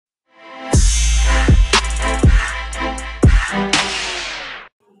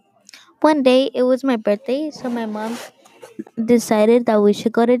One day it was my birthday, so my mom decided that we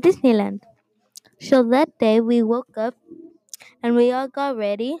should go to Disneyland. So that day we woke up and we all got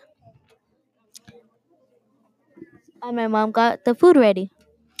ready, and my mom got the food ready.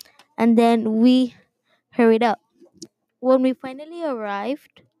 And then we hurried up. When we finally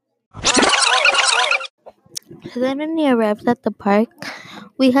arrived, then when we arrived at the park,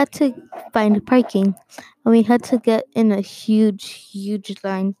 we had to find parking, and we had to get in a huge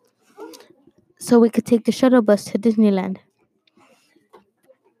line so we could take the shuttle bus to Disneyland.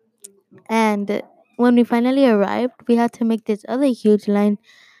 And when we finally arrived, we had to make this other huge line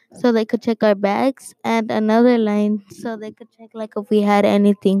so they could check our bags, and another line so they could check like if we had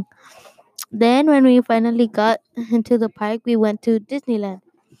anything. Then when we finally got into the park, we went to Disneyland,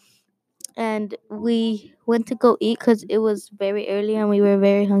 and we went to go eat because it was very early and we were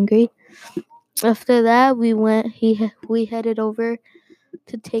very hungry. After that, we headed over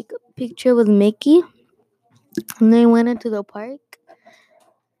to take a picture with Mickey, and then went into the park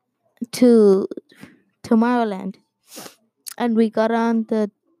to Tomorrowland, and we got on the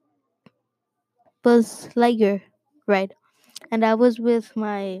Buzz Lightyear ride, and I was with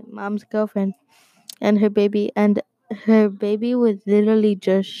my mom's girlfriend and her baby was literally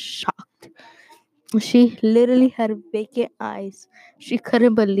just shocked. She literally had vacant eyes. She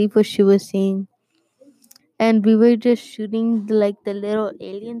couldn't believe what she was seeing. And we were just shooting like the little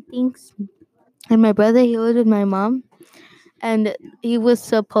alien things. And my brother, he was with my mom, and he was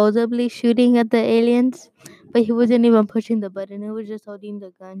supposedly shooting at the aliens, but he wasn't even pushing the button. He was just holding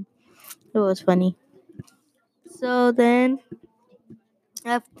the gun. It was funny. So then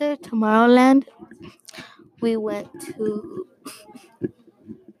after Tomorrowland, we went to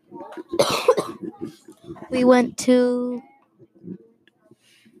we went to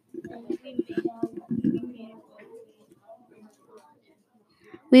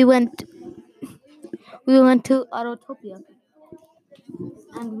we went we went to Autotopia,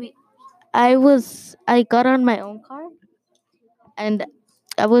 and I got on my own car, and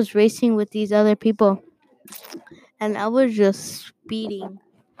I was racing with these other people, and I was just speeding.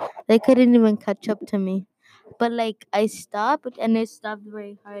 They couldn't even catch up to me. But like I stopped, and it stopped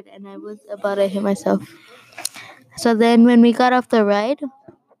very hard, and I was about to hit myself. So then when we got off the ride,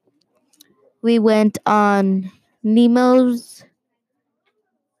 we went on Nemo's.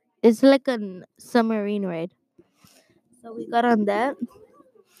 It's like a submarine ride. So we got on that,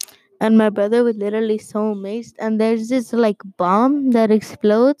 and my brother was literally so amazed. And there's this like bomb that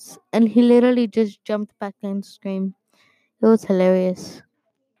explodes, and he literally just jumped back and screamed. It was hilarious.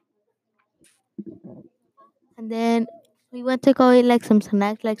 And then we went to go eat like some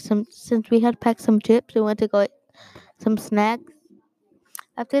snacks, like some since we had packed some chips, we went to go eat some snacks.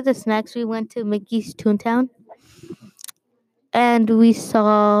 After the snacks, we went to Mickey's Toontown, and we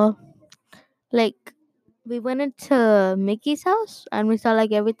saw like we went into Mickey's house, and we saw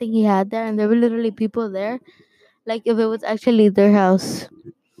like everything he had there, and there were literally people there, like if it was actually their house.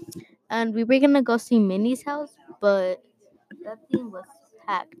 And we were gonna go see Minnie's house, but that thing was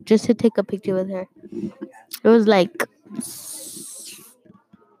packed just to take a picture with her. It was like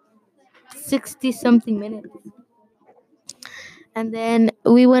 60 something minutes. And then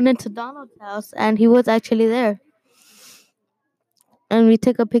we went into Donald's house, and he was actually there. And we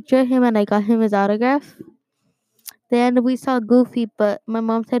took a picture of him, and I got him his autograph. Then we saw Goofy, but my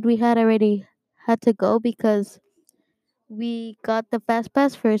mom said we had already had to go because we got the fast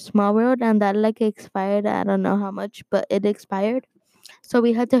pass for Small World, and that like expired. I don't know how much, but it expired. So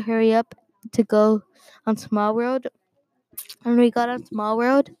we had to hurry up to go on Small World. And we got on Small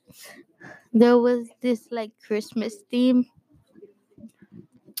World. There was this like Christmas theme,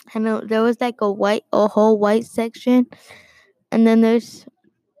 and there was like a whole white section, and then there's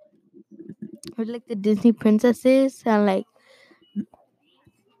like the Disney princesses and like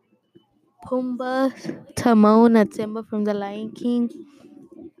Pumbaa, Timon, and Simba from The Lion King,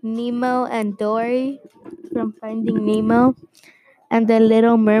 Nemo and Dory from Finding Nemo, and the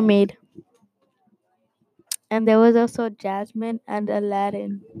Little Mermaid. And there was also Jasmine and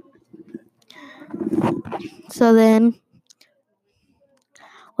Aladdin. So then,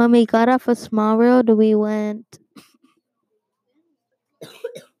 when we got off of Small World, we went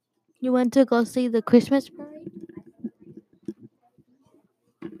to go see the Christmas parade.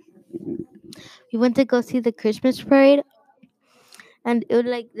 We went to go see the Christmas parade, and it was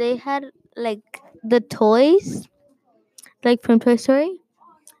like they had like the toys, like from Toy Story.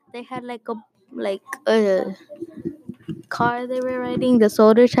 They had like a car they were riding. The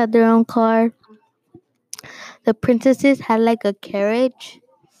soldiers had their own car. The princesses had like a carriage.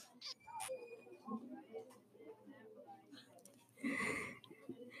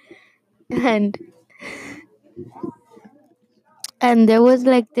 and and there was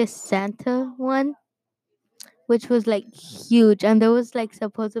like this Santa one, which was like huge, and there was like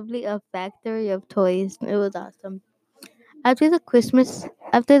supposedly a factory of toys. It was awesome. After the Christmas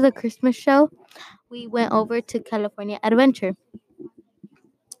show, we went over to California Adventure,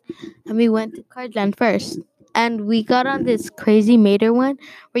 and we went to Cardland first. And we got on this crazy mater one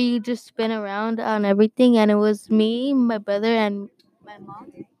where you just spin around on everything, and it was me, my brother, and my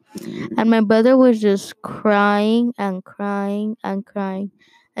mom. And my brother was just crying and crying and crying,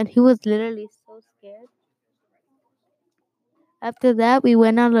 and he was literally so scared. After that, we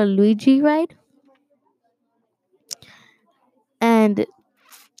went on a Luigi ride, and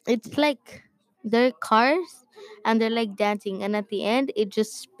it's like they're cars and they're like dancing, and at the end, it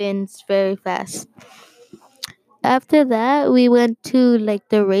just spins very fast. After that, we went to like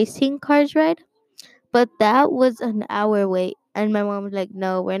the racing cars ride, but that was an hour wait, and my mom was like,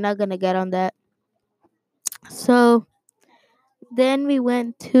 "No, we're not gonna get on that." So then we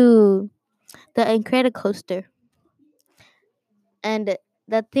went to the Incredicoaster, and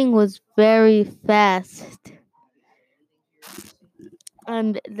that thing was very fast.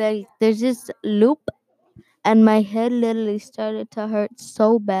 And like, there's this loop, and my head literally started to hurt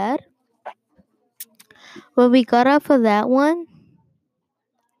so bad. When we got off of that one,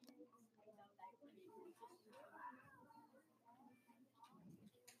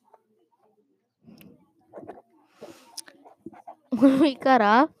 when we got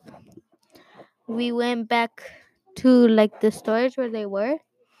off, we went back to like the stores where they were,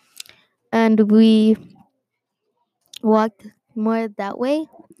 and we walked more that way,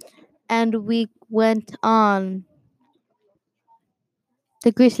 and we went on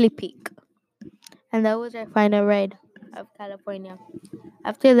the Grizzly Peak, and that was our final ride of California.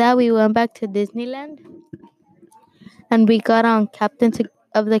 After that, we went back to Disneyland, and we got on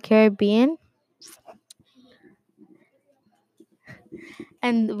of the Caribbean,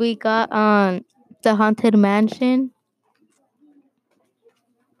 and we got on the Haunted Mansion.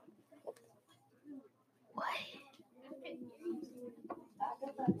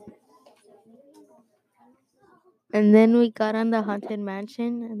 And then we got on the Haunted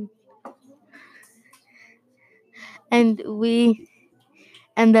Mansion, and we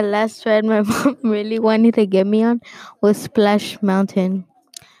and the last ride my mom really wanted to get me on was Splash Mountain.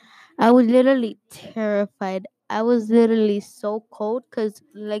 I was literally terrified. I was literally so cold because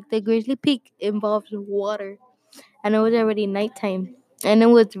like the Grizzly Peak involves water, and it was already nighttime, and it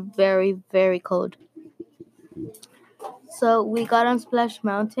was very very cold. So we got on Splash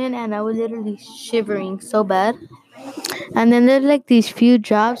Mountain, and I was literally shivering so bad. And then there's like these few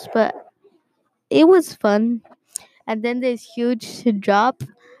drops, but it was fun. And then this huge drop,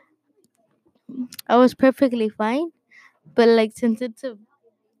 I was perfectly fine. But like since it's a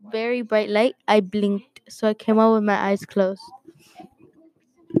very bright light, I blinked, so I came out with my eyes closed.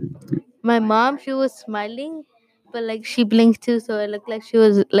 My mom, she was smiling, but like she blinked too, so it looked like she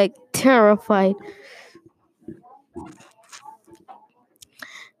was like terrified.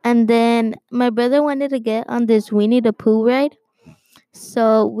 And then my brother wanted to get on this Winnie the Pooh ride,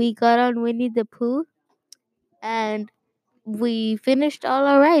 so we got on Winnie the Pooh, and we finished all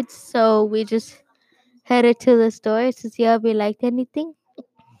our rides. So we just headed to the stores to see if we liked anything,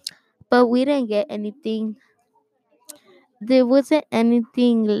 but we didn't get anything. There wasn't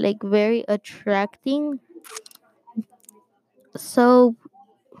anything like very attracting. So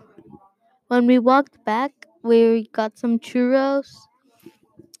when we walked back, we got some churros,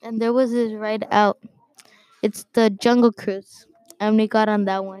 and there was this ride out. It's the Jungle Cruise, and we got on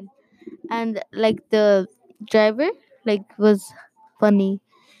that one. And like the driver, like was funny.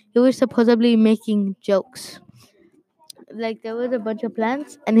 He was supposedly making jokes. Like there was a bunch of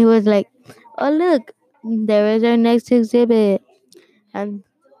plants, and he was like, "Oh look, there is our next exhibit." And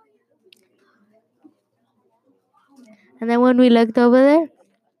and then when we looked over there,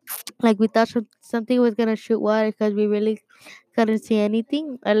 like we thought something was gonna shoot water because we really couldn't see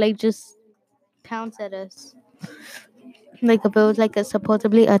anything, or like just pounce at us. Like if it was like a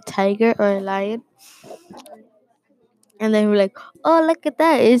supposedly a tiger or a lion, and then we were like, "Oh look at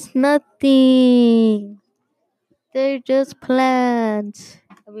that! It's nothing. They're just plants."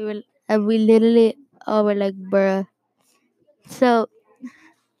 And we literally all were like, "Bruh." So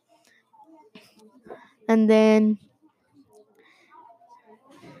and then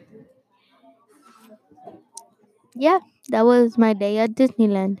yeah, that was my day at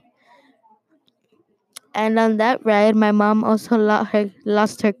Disneyland. And on that ride, my mom also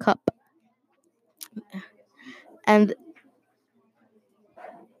lost her cup, and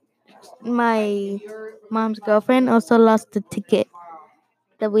my mom's girlfriend also lost the ticket.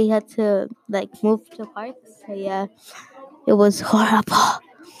 that we had to like move to parks. So yeah, it was horrible.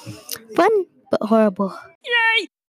 Fun but horrible.